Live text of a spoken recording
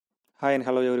Hi and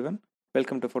hello everyone,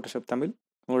 welcome to Photoshop Tamil.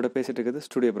 உங்களோட பேசிகிட்டு இருக்கிறது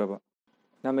ஸ்டுடியோ பிரபா.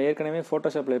 நம்ம ஏற்கனவே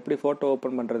ஃபோட்டோஷாப்பில் எப்படி ஃபோட்டோ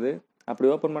ஓப்பன் பண்ணுறது, அப்படி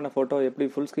ஓப்பன் பண்ண ஃபோட்டோ எப்படி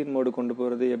ஃபுல் ஸ்க்ரீன் மோடு கொண்டு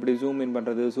போகிறது, எப்படி ஜூம் இன்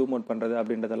பண்ணுறது, ஜூம் அவுட் பண்ணுறது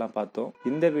அப்படின்றதெல்லாம் பார்த்தோம்.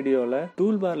 இந்த வீடியோவில்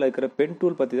டூல் பாரில் இருக்கிற பென்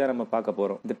டூல் பற்றி தான் நம்ம பார்க்க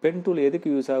போகிறோம். இந்த பென் டூல்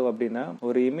எதுக்கு யூஸ் ஆகும் அப்படின்னா,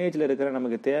 ஒரு இமேஜில் இருக்கிற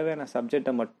நமக்கு தேவையான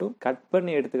சப்ஜெக்டை மட்டும் கட்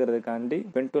பண்ணி எடுத்துக்கிறதுக்காண்டி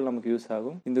பென் டூல் நமக்கு யூஸ்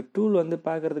ஆகும். இந்த டூல் வந்து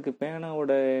பார்க்கறதுக்கு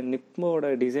பேனாவோட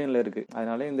நிப்போட டிசைனில் இருக்குது,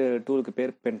 அதனால இந்த டூலுக்கு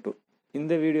பேர் பென் டூல்.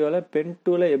 இந்த வீடியோவில் பென்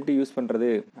டூலை எப்படி யூஸ்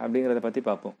பண்ணுறது அப்படிங்கிறத பற்றி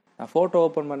பார்ப்போம். நான் ஃபோட்டோ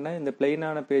ஓப்பன் பண்ணேன். இந்த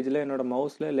பிளெயினான பேஜில் என்னோட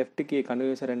மவுஸில் லெஃப்ட் கீ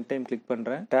கன்டினியூஸாக 2 டைம் கிளிக்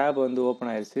பண்ணுறேன். டேப் வந்து ஓப்பன்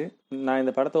ஆயிடுச்சு. நான்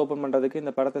இந்த படத்தை ஓப்பன் பண்ணுறதுக்கு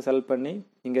இந்த படத்தை செலக்ட் பண்ணி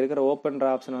இங்கே இருக்கிற ஓப்பன்ற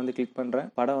ஆப்ஷனை வந்து கிளிக் பண்ணுறேன்.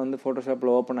 படம் வந்து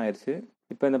ஃபோட்டோஷாப்பில் ஓப்பன் ஆயிடுச்சு.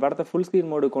 இப்போ இந்த படத்தை ஃபுல்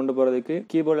ஸ்க்ரீன் மோடு கொண்டு போகிறதுக்கு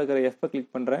கீபோர்டில் இருக்கிற எஃப்பை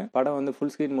கிளிக் பண்ணுறேன். படம் வந்து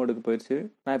ஃபுல் ஸ்க்ரீன் மோடுக்கு போயிடுச்சு.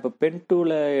 நான் இப்போ பென்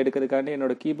டூலை எடுக்கிறதுக்காண்டி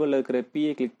என்னோட கீபோர்டில் இருக்கிற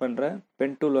பியை கிளிக் பண்ணுறேன்.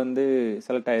 பென் டூல் வந்து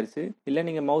செலக்ட் ஆயிடுச்சு. இல்லை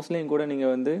நீங்கள் மவுஸ்லேயும் கூட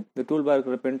நீங்கள் வந்து இந்த டூல் பார்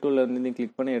இருக்கிற பென் டூலில் வந்து நீங்கள்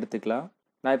கிளிக் பண்ணி எடுத்துக்கலாம்.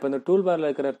 நான் இப்போ இந்த டூல் பாரில்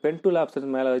இருக்கிற பென் டூல்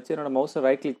ஆப்ஷன் மேலே வச்சு என்னோட மவுஸை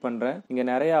ரைட் கிளிக் பண்ணுறேன். இங்கே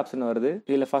நிறைய ஆப்ஷன் வருது.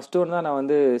 இதில் ஃபர்ஸ்ட் ஒன்று தான் நான்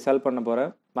வந்து செலக்ட் பண்ண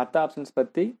போகிறேன். மற்ற ஆப்ஷன்ஸ்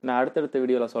பற்றி நான் அடுத்தடுத்த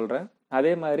வீடியோவில் சொல்கிறேன்.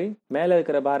 அதே மாதிரி மேலே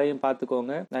இருக்கிற பாரையும்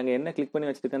பார்த்துக்கோங்க. நாங்கள் என்ன கிளிக் பண்ணி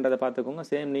வச்சுருக்கன்றதை பார்த்துக்கோங்க.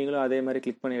 சேம் நீங்களும் அதே மாதிரி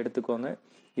கிளிக் பண்ணி எடுத்துக்கோங்க.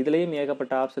 இதுலேயும்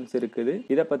ஏகப்பட்ட ஆப்ஷன்ஸ் இருக்குது.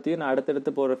 இதை பற்றியும் நான்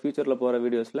அடுத்தடுத்து போகிற ஃபியூச்சரில் போகிற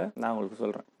வீடியோஸில் நான் உங்களுக்கு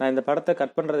சொல்கிறேன். நான் இந்த படத்தை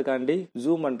கட் பண்ணுறதுக்காண்டி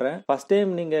ஜூம் பண்ணுறேன். ஃபர்ஸ்ட்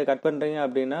டைம் நீங்கள் கட் பண்ணுறீங்க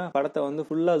அப்படின்னா படத்தை வந்து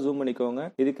ஃபுல்லாக ஜூம் பண்ணிக்கோங்க.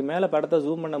 இதுக்கு மேலே படத்தை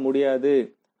ஜூம் பண்ண முடியாது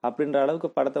அப்படின்ற அளவுக்கு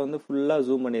படத்தை வந்து ஃபுல்லாக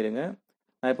ஜூம் பண்ணிடுங்க.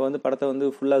 நான் இப்போ வந்து படத்தை வந்து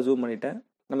ஃபுல்லாக ஜூம் பண்ணிட்டேன்.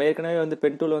 நம்ம ஏற்கனவே வந்து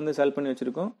பென் டூல் வந்து செலக்ட் பண்ணி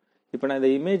வச்சுருக்கோம். இப்போ நான் இந்த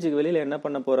இமேஜுக்கு வெளியில் என்ன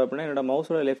பண்ண போகிறேன் அப்படின்னா, என்னோட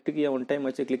மவுஸோட லெஃப்ட் கீயை 1 டைம்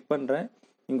வச்சு கிளிக் பண்ணுறேன்.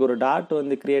 இங்கே ஒரு டாட்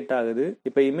வந்து கிரியேட் ஆகுது.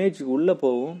 இப்போ இமேஜுக்கு உள்ளே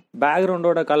போகும்.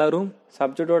 பேக்ரவுண்டோட கலரும்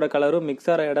சப்ஜெக்டோட கலரும்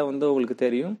மிக்ஸ் ஆகிற இடம் வந்து உங்களுக்கு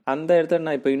தெரியும். அந்த இடத்துல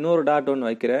நான் இப்போ இன்னொரு டாட் ஒன்று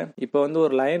வைக்கிறேன். இப்போ வந்து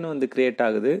ஒரு லைன் வந்து கிரியேட்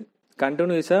ஆகுது.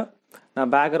 கண்டினியூஸாக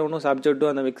நான் பேக்ரவுண்டும்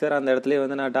சப்ஜெக்டும் அந்த மிக்சர் அந்த இடத்துலேயே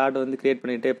வந்து நான் டாட் வந்து கிரியேட்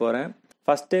பண்ணிகிட்டே போகிறேன்.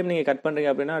 ஃபர்ஸ்ட் டைம் நீங்கள் கட் பண்ணுறீங்க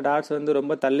அப்படின்னா டாட்ஸ் வந்து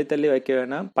ரொம்ப தள்ளி தள்ளி வைக்க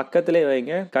வேணாம், பக்கத்துலேயே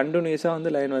வைங்க. கண்டினியூஸாக வந்து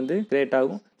லைன் வந்து கிரியேட்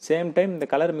ஆகும். சேம் டைம் இந்த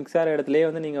கலர் மிக்ஸ் ஆகிற இடத்துலேயே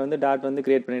வந்து நீங்கள் வந்து டாட் வந்து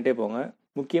கிரியேட் பண்ணிகிட்டே போங்க.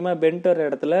 முக்கியமாக பென்ட் வர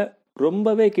இடத்துல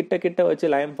ரொம்பவே கிட்ட கிட்ட வச்சு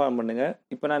லைன் ஃபார்ம் பண்ணுங்க.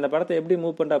 இப்போ நான் இந்த படத்தை எப்படி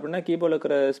மூவ் பண்ணுறேன் அப்படின்னா, கீபோர்டில்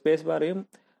இருக்கிற ஸ்பேஸ் பாரையும்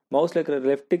மவுஸில் இருக்கிற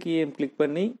லெஃப்ட் கீயையும் கிளிக்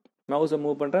பண்ணி மவுஸை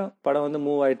மூவ் பண்ணுறேன். படம் வந்து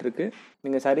மூவ் ஆகிட்டு இருக்கு.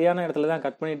 நீங்கள் சரியான இடத்துல தான்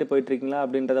கட் பண்ணிட்டு போயிட்டு இருக்கீங்களா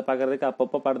அப்படின்றத பார்க்கறதுக்கு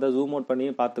அப்பப்போ படத்தை ஜூம் அவுட் பண்ணி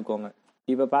பார்த்துக்கோங்க.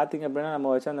 இப்போ பார்த்தீங்க அப்படின்னா நம்ம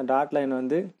வச்ச அந்த டாட் லைன்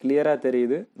வந்து கிளியராக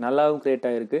தெரியுது, நல்லாவும் கிரியேட்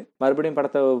ஆகிருக்கு. மறுபடியும்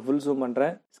படத்தை ஃபுல் ஜூம்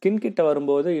பண்ணுறேன். ஸ்கின் கிட்ட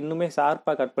வரும்போது இன்னுமே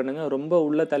ஷார்ப்பாக கட் பண்ணுங்க. ரொம்ப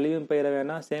உள்ள தள்ளியும் போயிட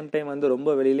வேண்டாம், சேம் டைம் வந்து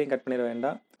ரொம்ப வெளியிலையும் கட் பண்ணிட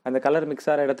வேண்டாம். அந்த கலர் மிக்ஸ்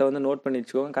ஆகிற இடத்த வந்து நோட் பண்ணி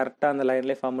வச்சுக்கோங்க. கரெக்டாக அந்த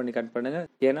லைன்லேயே ஃபார்ம் பண்ணி கட் பண்ணுங்க.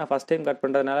 ஏன்னா ஃபர்ஸ்ட் டைம் கட்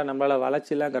பண்ணுறதுனால நம்மளால்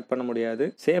வளர்ச்சிலாம் கட் பண்ண முடியாது.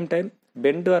 சேம் டைம்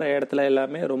பெண்ட் வர இடத்துல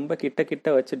எல்லாமே ரொம்ப கிட்ட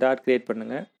கிட்ட வச்சு டாட் கிரியேட்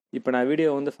பண்ணுங்க. இப்போ நான் வீடியோ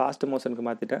வந்து ஃபாஸ்ட் மோஷனுக்கு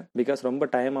மாற்றிட்டேன், பிகாஸ் ரொம்ப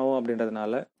டைம் ஆகும்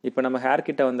அப்படின்றதுனால. இப்போ நம்ம ஹேர்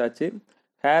கிட்ட வந்தாச்சு.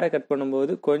 ஹேரை கட்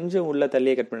பண்ணும்போது கொஞ்சம் உள்ள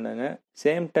தள்ளியே கட் பண்ணுங்க.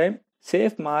 சேம் டைம்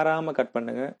சேஃப் மாறாமல் கட்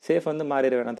பண்ணுங்க. சேஃப் வந்து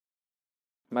மாறிட வேணாம்.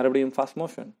 மறுபடியும் ஃபாஸ்ட்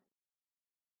மோஷன்.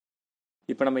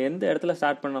 இப்போ நம்ம எந்த இடத்துல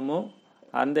ஸ்டார்ட் பண்ணமோ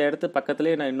அந்த இடத்து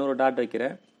பக்கத்துலேயே நான் இன்னொரு டாட்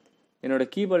வைக்கிறேன். என்னோட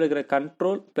கீபோர்டு இருக்கிற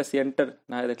கண்ட்ரோல் ப்ளஸ் என்டர்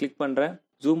நான் இதை கிளிக் பண்ணுறேன்.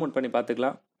 ஜூம் அவுட் பண்ணி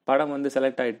பார்த்துக்கலாம். படம் வந்து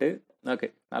செலக்ட் ஆகிட்டு ஓகே,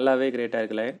 நல்லாவே கிரியேட்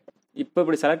ஆகிருக்கல. இப்போ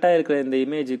இப்படி செலக்ட் ஆகிருக்கிற இந்த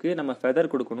இமேஜுக்கு நம்ம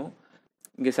ஃபெதர் கொடுக்கணும்.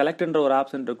 இங்கே செலக்ட்ன்ற ஒரு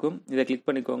ஆப்ஷன் இருக்கும், இதை கிளிக்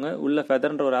பண்ணிக்கோங்க. உள்ள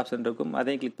ஃபெதர்ன்ற ஒரு ஆப்ஷன் இருக்கும்,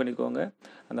 அதையும் கிளிக் பண்ணிக்கோங்க.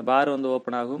 அந்த பார் வந்து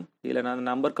ஓப்பன் ஆகும். இதில் நான்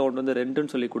நம்பர் கவுண்ட் வந்து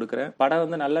 2ன்னு சொல்லி கொடுக்குறேன். படம்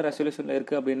வந்து நல்ல ரெசல்யூஷனில்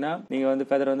இருக்குது அப்படின்னா நீங்கள் வந்து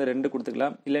ஃபெதர் வந்து 2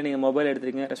 கொடுத்துக்கலாம். இல்லை நீங்கள் மொபைல்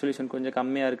எடுத்துருக்கீங்க, ரெசல்யூஷன் கொஞ்சம்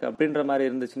கம்மியாக இருக்குது அப்படின்ற மாதிரி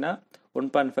இருந்துச்சுன்னா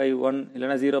 1.5, 1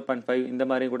 இல்லைனா 0.5 இந்த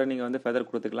மாதிரி கூட நீங்கள் வந்து ஃபெதர்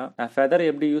கொடுத்துக்கலாம். நான் ஃபெதர்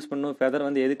எப்படி யூஸ் பண்ணணும், ஃபெதர்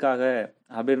வந்து எதுக்காக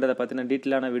அப்படின்றத பற்றின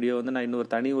டீட்டெயிலான வீடியோ வந்து நான் இன்னொரு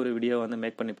தனி ஒரு வீடியோ வந்து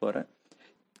மேக் பண்ணி போகிறேன்.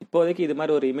 இப்போதைக்கு இது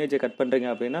மாதிரி ஒரு இமேஜை கட் பண்ணுறீங்க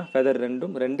அப்படின்னா ஃபெதர்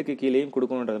 2க்கு கீழேயும்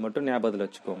கொடுக்கணுன்றதை மட்டும் ஞாபகத்தில்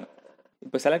வச்சுக்கோங்க.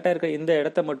 இப்போ செலக்ட் ஆகிருக்க இந்த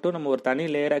இடத்த மட்டும் நம்ம ஒரு தனி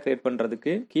லேயராக கிரியேட்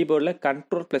பண்ணுறதுக்கு கீபோர்டில்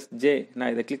கண்ட்ரோல் ப்ளஸ் ஜே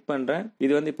நான் இதை கிளிக் பண்ணுறேன்.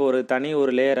 இது வந்து இப்போ ஒரு தனி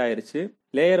ஒரு லேயர் ஆயிடுச்சு.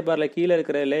 லேயர் பாரில் கீழே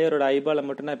இருக்கிற லேயரோட ஐபாலை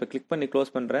மட்டும் நான் இப்போ கிளிக் பண்ணி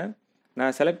க்ளோஸ் பண்ணுறேன்.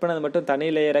 நான் செலக்ட் பண்ணது மட்டும் தனி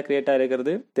லேயராக கிரியேட்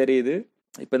ஆகிருக்கிறது தெரியுது.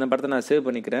 இப்போ இந்த படத்தை நான் சேவ்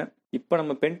பண்ணிக்கிறேன். இப்போ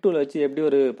நம்ம பென் டூலை வச்சு எப்படி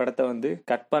ஒரு படத்தை வந்து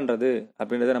கட் பண்ணுறது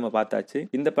அப்படின்றத நம்ம பார்த்தாச்சு.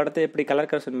 இந்த படத்தை எப்படி கலர்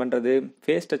கரெக்ஷன் பண்ணுறது,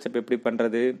 ஃபேஸ் டச்சப் எப்படி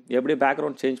பண்ணுறது, எப்படி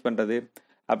பேக்ரவுண்ட் சேஞ்ச் பண்ணுறது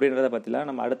அப்படின்றத பற்றிலாம்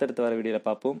நம்ம அடுத்தடுத்து வர வீடியோவில்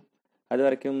பார்ப்போம். அது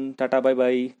வரைக்கும் டாடா பை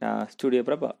பாய். நான் ஸ்டுடியோ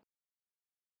பிரபா.